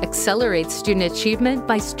 NYLC accelerates student achievement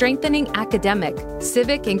by strengthening academic,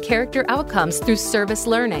 civic, and character outcomes through service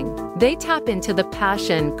learning. They tap into the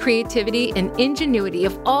passion, creativity, and ingenuity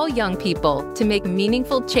of all young people to make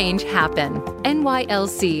meaningful change happen.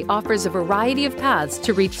 NYLC offers a variety of paths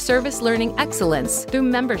to reach service learning excellence through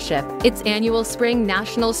membership, its annual Spring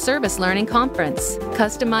National Service Learning Conference,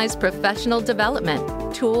 customized professional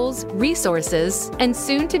development, tools, resources, and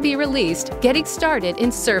soon to be released Getting Started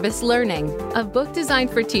in Service Learning, a book designed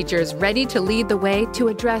for teachers ready to lead the way to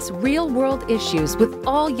address real-world issues with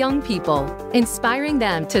all young people, inspiring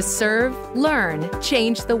them to serve, learn,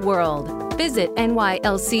 change the world. Visit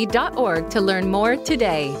nylc.org to learn more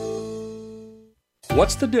today.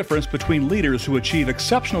 What's the difference between leaders who achieve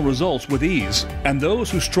exceptional results with ease and those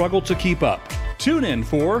who struggle to keep up? Tune in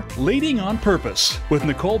for Leading on Purpose with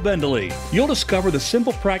Nicole Bendalee. You'll discover the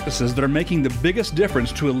simple practices that are making the biggest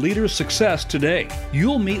difference to a leader's success today.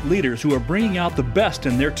 You'll meet leaders who are bringing out the best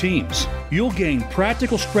in their teams. You'll gain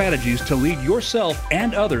practical strategies to lead yourself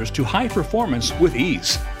and others to high performance with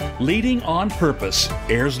ease. Leading on Purpose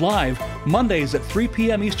airs live Mondays at 3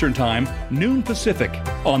 p.m. Eastern Time, noon Pacific,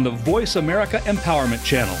 on the Voice America Empowerment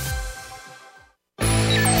Channel.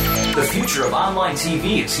 The future of online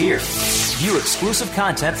TV is here. View exclusive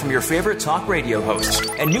content from your favorite talk radio hosts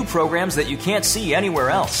and new programs that you can't see anywhere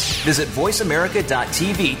else. Visit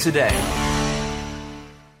voiceamerica.tv today.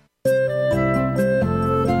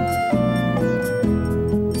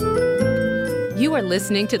 You are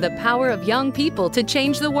listening to The Power of Young People to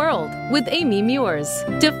Change the World with Amy Muirs.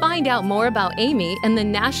 To find out more about Amy and the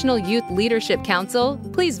National Youth Leadership Council,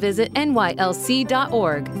 please visit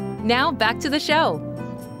nylc.org. Now back to the show.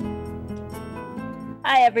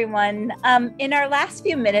 Hi, everyone. In our last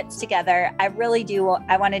few minutes together, I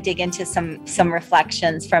want to dig into some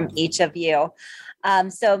reflections from each of you.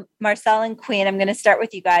 So Marcel and Queen, I'm going to start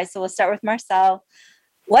with you guys. So we'll start with Marcel.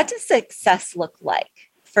 What does success look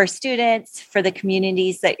like for students, for the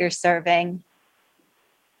communities that you're serving?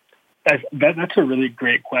 That's a really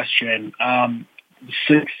great question.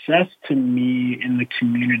 Success to me in the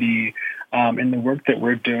community, in the work that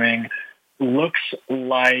we're doing, looks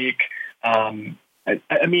like,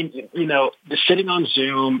 I mean, you know, sitting on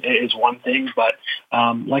Zoom is one thing, but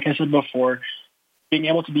like I said before, being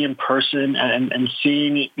able to be in person and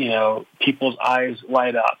seeing, you know, people's eyes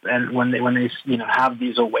light up, and when they you know, have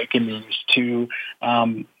these awakenings to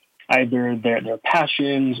either their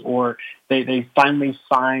passions, or they finally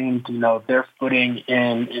find, you know, their footing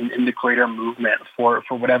in the greater movement for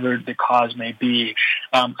whatever the cause may be.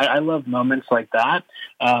 I love moments like that,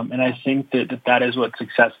 and I think that is what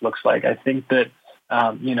success looks like. I think that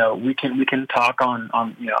you know, we can talk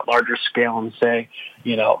on you know, a larger scale and say,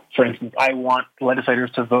 you know, for instance, I want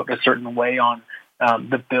legislators to vote a certain way on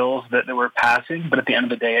the bills that we're passing, but at the end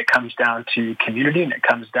of the day, it comes down to community, and it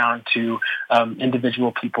comes down to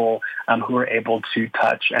individual people who are able to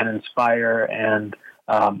touch and inspire and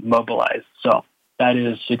mobilize. So that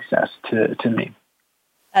is success to me.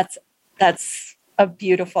 That's a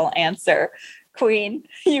beautiful answer. Queen,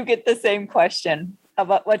 you get the same question.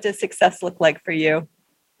 What does success look like for you?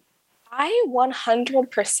 I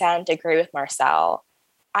 100% agree with Marcel.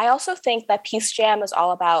 I also think that PeaceJam is all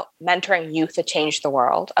about mentoring youth to change the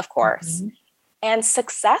world, of course. Mm-hmm. And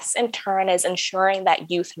success, in turn, is ensuring that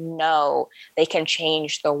youth know they can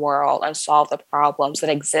change the world and solve the problems that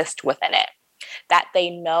exist within it. That they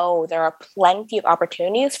know there are plenty of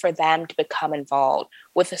opportunities for them to become involved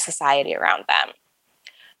with the society around them.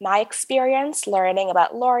 My experience learning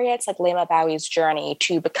about laureates like Lema Bowie's journey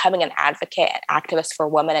to becoming an advocate and activist for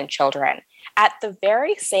women and children at the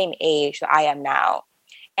very same age that I am now,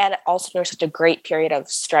 and also during such a great period of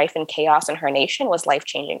strife and chaos in her nation, was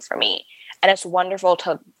life-changing for me. And it's wonderful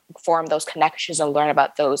to form those connections and learn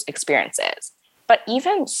about those experiences. But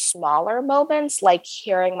even smaller moments, like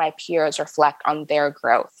hearing my peers reflect on their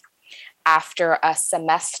growth after a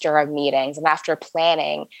semester of meetings and after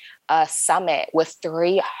planning a summit with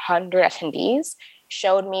 300 attendees,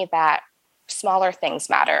 showed me that smaller things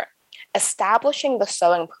matter. Establishing the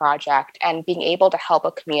Sewing Project and being able to help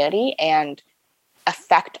a community and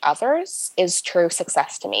affect others is true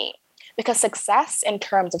success to me. Because success in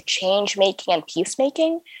terms of change making and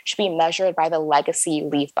peacemaking should be measured by the legacy you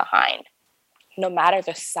leave behind. No matter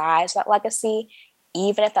the size of that legacy,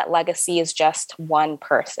 even if that legacy is just one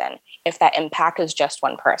person, if that impact is just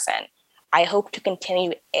one person, I hope to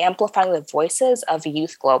continue amplifying the voices of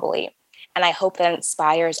youth globally, and I hope that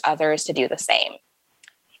inspires others to do the same.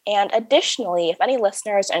 And additionally, if any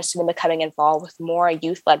listeners are interested in becoming involved with more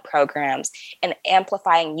youth-led programs and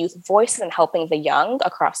amplifying youth voices and helping the young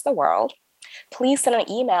across the world, please send an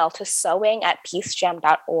email to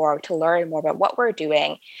sewing@peacejam.org to learn more about what we're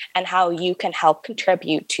doing and how you can help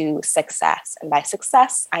contribute to success. And by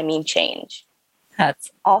success, I mean change.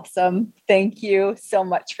 That's awesome. Thank you so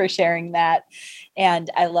much for sharing that.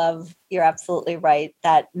 And you're absolutely right,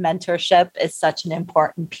 that mentorship is such an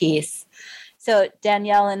important piece. So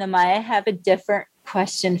Danielle and Amaya, have a different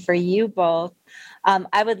question for you both.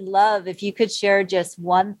 I would love if you could share just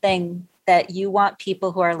one thing that you want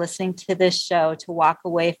people who are listening to this show to walk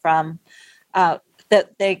away from,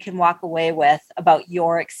 that they can walk away with about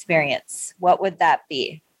your experience. What would that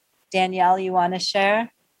be? Danielle, you want to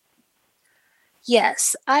share?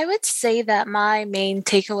 Yes, I would say that my main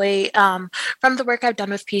takeaway from the work I've done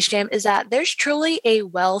with PeaceJam is that there's truly a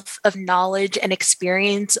wealth of knowledge and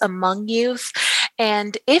experience among youth.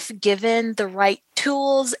 And if given the right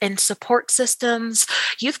tools and support systems,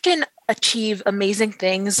 youth can achieve amazing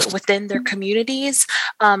things within their communities.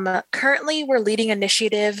 Currently, we're leading an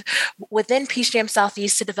initiative within PeaceJam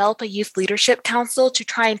Southeast to develop a youth leadership council to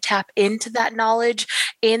try and tap into that knowledge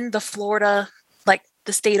in the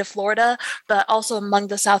state of Florida, but also among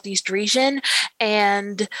the Southeast region.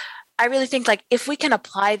 And I really think if we can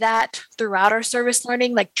apply that throughout our service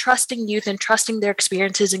learning, trusting youth and trusting their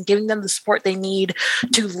experiences and giving them the support they need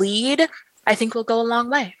to lead, I think we'll go a long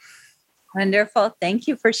way. Wonderful. Thank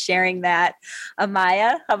you for sharing that.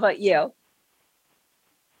 Amaya, how about you?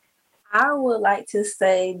 I would like to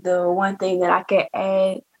say the one thing that I can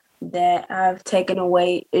add that I've taken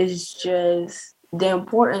away is just the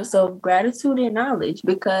importance of gratitude and knowledge,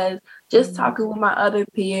 because just talking with my other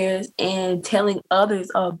peers and telling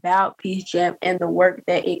others about PeaceJam and the work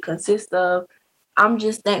that it consists of, I'm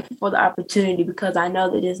just thankful for the opportunity, because I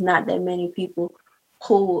know that there's not that many people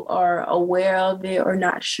who are aware of it or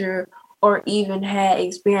not sure, or even had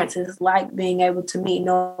experiences like being able to meet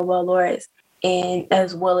Nobel laureates, and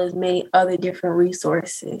as well as many other different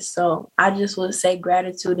resources. So I just would say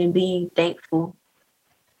gratitude and being thankful.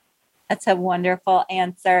 That's a wonderful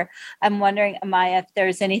answer. I'm wondering, Amaya, if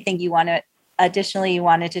there's anything you wanted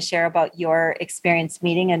to share about your experience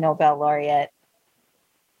meeting a Nobel laureate.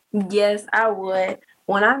 Yes, I would.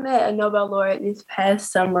 When I met a Nobel laureate this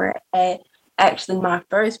past summer at actually my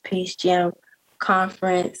first PeaceJam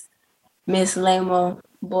conference, Miss Lama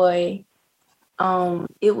Boy,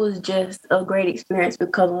 it was just a great experience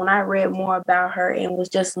because when I read more about her and was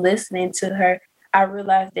just listening to her, I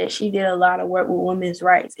realized that she did a lot of work with women's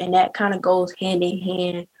rights, and that kind of goes hand in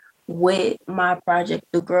hand with my project,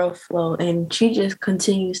 The Growth Flow. And she just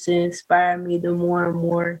continues to inspire me the more and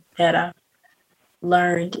more that I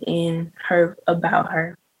learned and heard about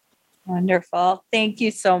her. Wonderful. Thank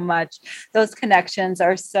you so much. Those connections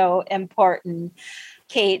are so important.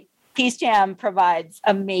 Kate, PeaceJam provides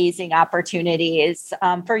amazing opportunities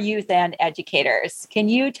for youth and educators. Can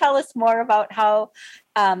you tell us more about how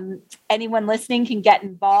anyone listening can get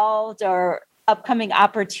involved or upcoming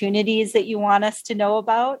opportunities that you want us to know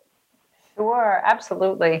about? Sure,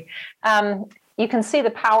 absolutely. You can see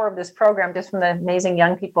the power of this program just from the amazing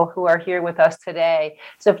young people who are here with us today.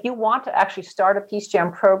 So if you want to actually start a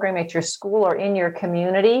PeaceJam program at your school or in your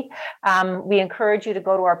community, we encourage you to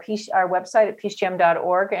go to our website at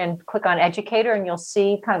peacejam.org and click on Educator, and you'll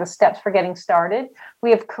see kind of the steps for getting started. We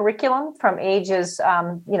have curriculum from ages,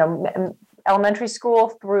 elementary school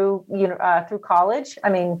through college.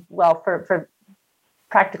 For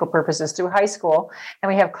practical purposes through high school,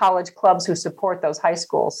 and we have college clubs who support those high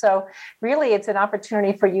schools. So really it's an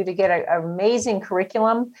opportunity for you to get an amazing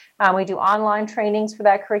curriculum. We do online trainings for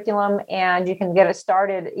that curriculum, and you can get it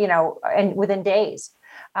started, and within days.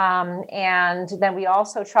 And then we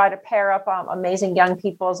also try to pair up amazing young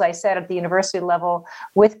people, as I said, at the university level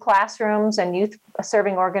with classrooms and youth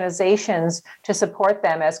serving organizations to support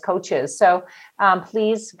them as coaches. So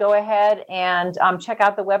please go ahead and check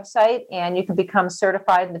out the website, and you can become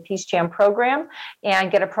certified in the PeaceJam program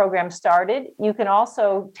and get a program started. You can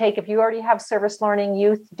also if you already have service learning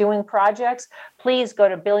youth doing projects, please go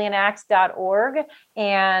to billionacts.org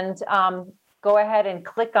and go ahead and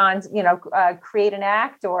click on, create an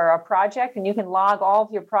act or a project, and you can log all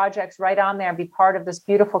of your projects right on there and be part of this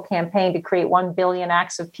beautiful campaign to create 1 billion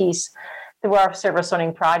acts of peace through our service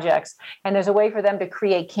learning projects. And there's a way for them to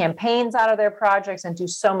create campaigns out of their projects and do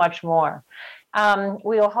so much more.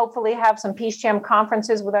 We will hopefully have some PeaceJam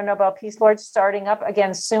conferences with our Nobel Peace Laureates starting up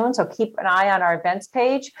again soon. So keep an eye on our events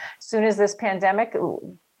page as soon as this pandemic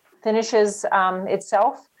finishes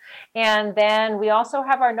itself. And then we also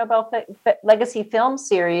have our Nobel Legacy Film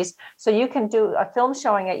Series. So you can do a film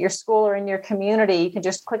showing at your school or in your community. You can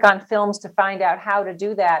just click on films to find out how to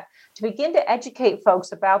do that, to begin to educate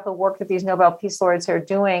folks about the work that these Nobel Peace Laureates are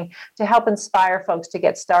doing to help inspire folks to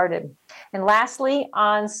get started. And lastly,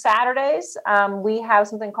 on Saturdays, we have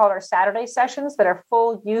something called our Saturday sessions that are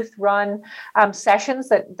full youth-run sessions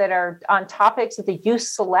that are on topics that the youth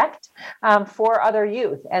select for other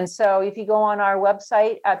youth. And so if you go on our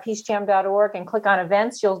website, peacejam.org, and click on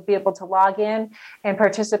events, you'll be able to log in and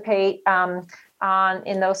participate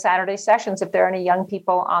in those Saturday sessions if there are any young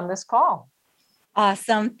people on this call.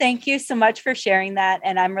 Awesome. Thank you so much for sharing that.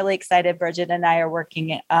 And I'm really excited. Bridget and I are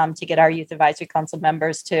working to get our Youth Advisory Council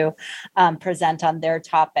members to present on their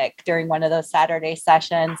topic during one of those Saturday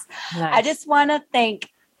sessions. Nice. I just want to thank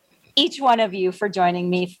each one of you for joining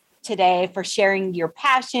me today, for sharing your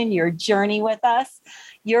passion, your journey with us.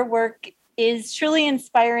 Your work is truly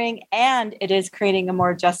inspiring, and it is creating a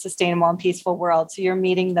more just, sustainable, and peaceful world. So you're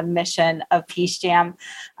meeting the mission of PeaceJam.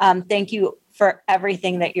 Thank you for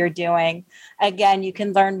everything that you're doing. Again, you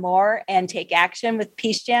can learn more and take action with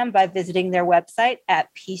PeaceJam by visiting their website at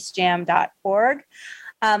peacejam.org.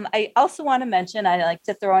 I also want to mention, I like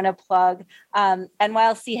to throw in a plug,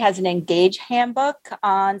 NYLC has an Engage handbook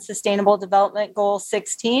on Sustainable Development Goal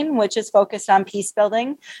 16, which is focused on peace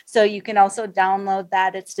building. So you can also download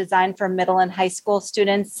that. It's designed for middle and high school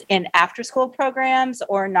students in after-school programs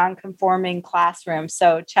or non-conforming classrooms.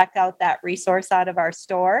 So check out that resource out of our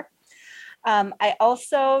store. I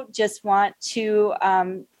also just want to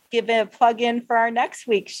give a plug in for our next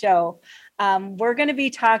week's show. We're going to be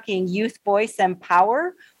talking Youth Voice and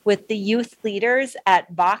Power with the youth leaders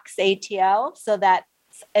at Vox ATL. So that's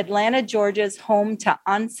Atlanta, Georgia's home to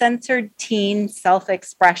uncensored teen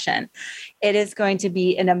self-expression. It is going to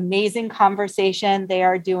be an amazing conversation. They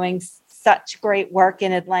are doing such great work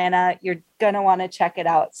in Atlanta. You're going to want to check it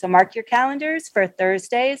out. So mark your calendars for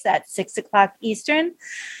Thursdays at 6 o'clock Eastern.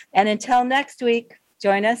 And until next week,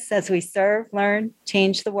 Join us as we serve, learn,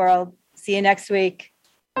 change the world. See you next week.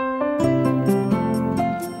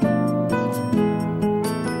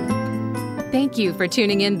 Thank you for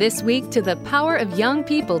tuning in this week to the Power of Young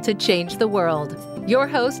People to Change the World. Your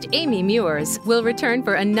host, Amy Muirs, will return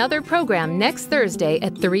for another program next Thursday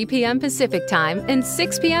at 3 p.m. Pacific Time and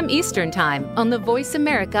 6 p.m. Eastern Time on the Voice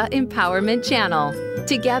America Empowerment Channel.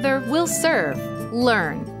 Together, we'll serve,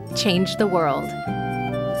 learn, change the world.